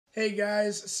Hey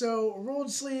guys, so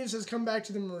rolled sleeves has come back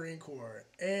to the Marine Corps,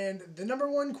 and the number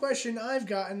one question I've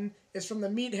gotten is from the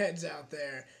meatheads out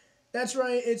there. That's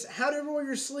right, it's how to roll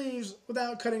your sleeves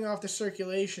without cutting off the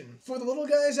circulation. For the little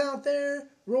guys out there,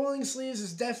 rolling sleeves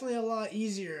is definitely a lot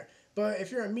easier, but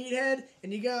if you're a meathead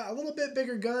and you got a little bit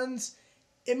bigger guns,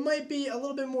 it might be a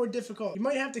little bit more difficult. You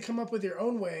might have to come up with your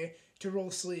own way to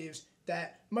roll sleeves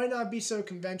that might not be so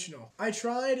conventional. I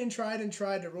tried and tried and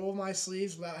tried to roll my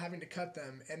sleeves without having to cut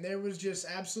them, and there was just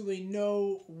absolutely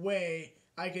no way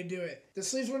I could do it. The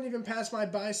sleeves wouldn't even pass my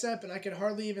bicep, and I could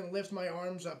hardly even lift my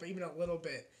arms up even a little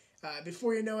bit.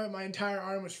 Before you know it, my entire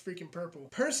arm was freaking purple.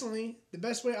 Personally, the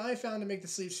best way I found to make the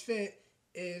sleeves fit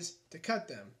is to cut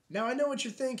them. Now I know what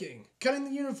you're thinking. Cutting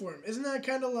the uniform, isn't that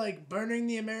kind of like burning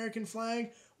the American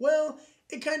flag? Well,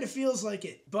 it kind of feels like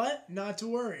it, but not to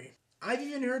worry. I've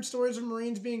even heard stories of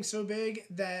Marines being so big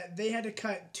that they had to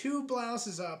cut 2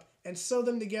 blouses up and sew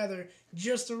them together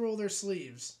just to roll their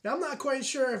sleeves. Now I'm not quite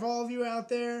sure if all of you out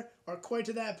there are quite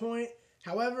to that point.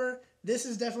 However, this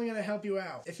is definitely going to help you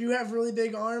out. If you have really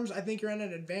big arms, I think you're at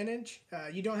an advantage.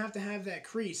 You don't have to have that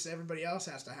crease everybody else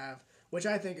has to have, which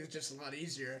I think is just a lot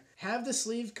easier. Have the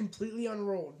sleeve completely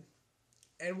unrolled,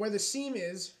 and where the seam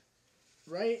is,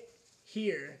 right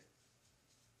here,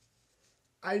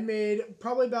 I made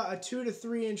probably about a 2 to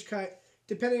 3 inch cut,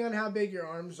 depending on how big your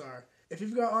arms are. If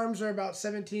you've got arms that are about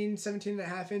 17 and a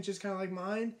half inches, kind of like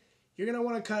mine, you're going to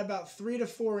want to cut about 3 to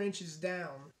 4 inches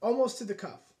down, almost to the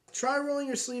cuff. Try rolling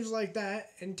your sleeves like that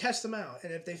and test them out,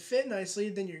 and if they fit nicely,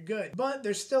 then you're good. But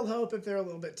there's still hope if they're a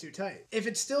little bit too tight. If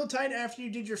it's still tight after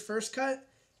you did your first cut,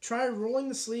 try rolling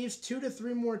the sleeves 2 to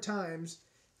 3 more times,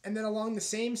 and then along the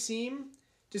same seam,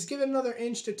 just give it another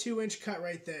 1 to 2 inch cut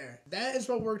right there. That is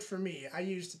what worked for me. I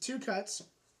used 2 cuts,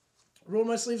 rolled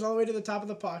my sleeves all the way to the top of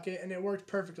the pocket, and it worked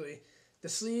perfectly. The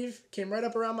sleeve came right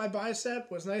up around my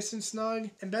bicep, was nice and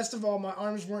snug, and best of all, my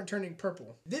arms weren't turning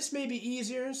purple. This may be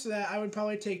easier, so that I would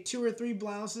probably take 2 or 3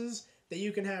 blouses that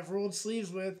you can have rolled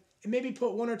sleeves with, and maybe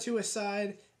put 1 or 2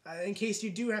 aside in case you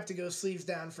do have to go sleeves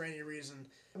down for any reason,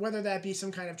 whether that be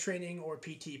some kind of training or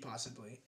PT possibly.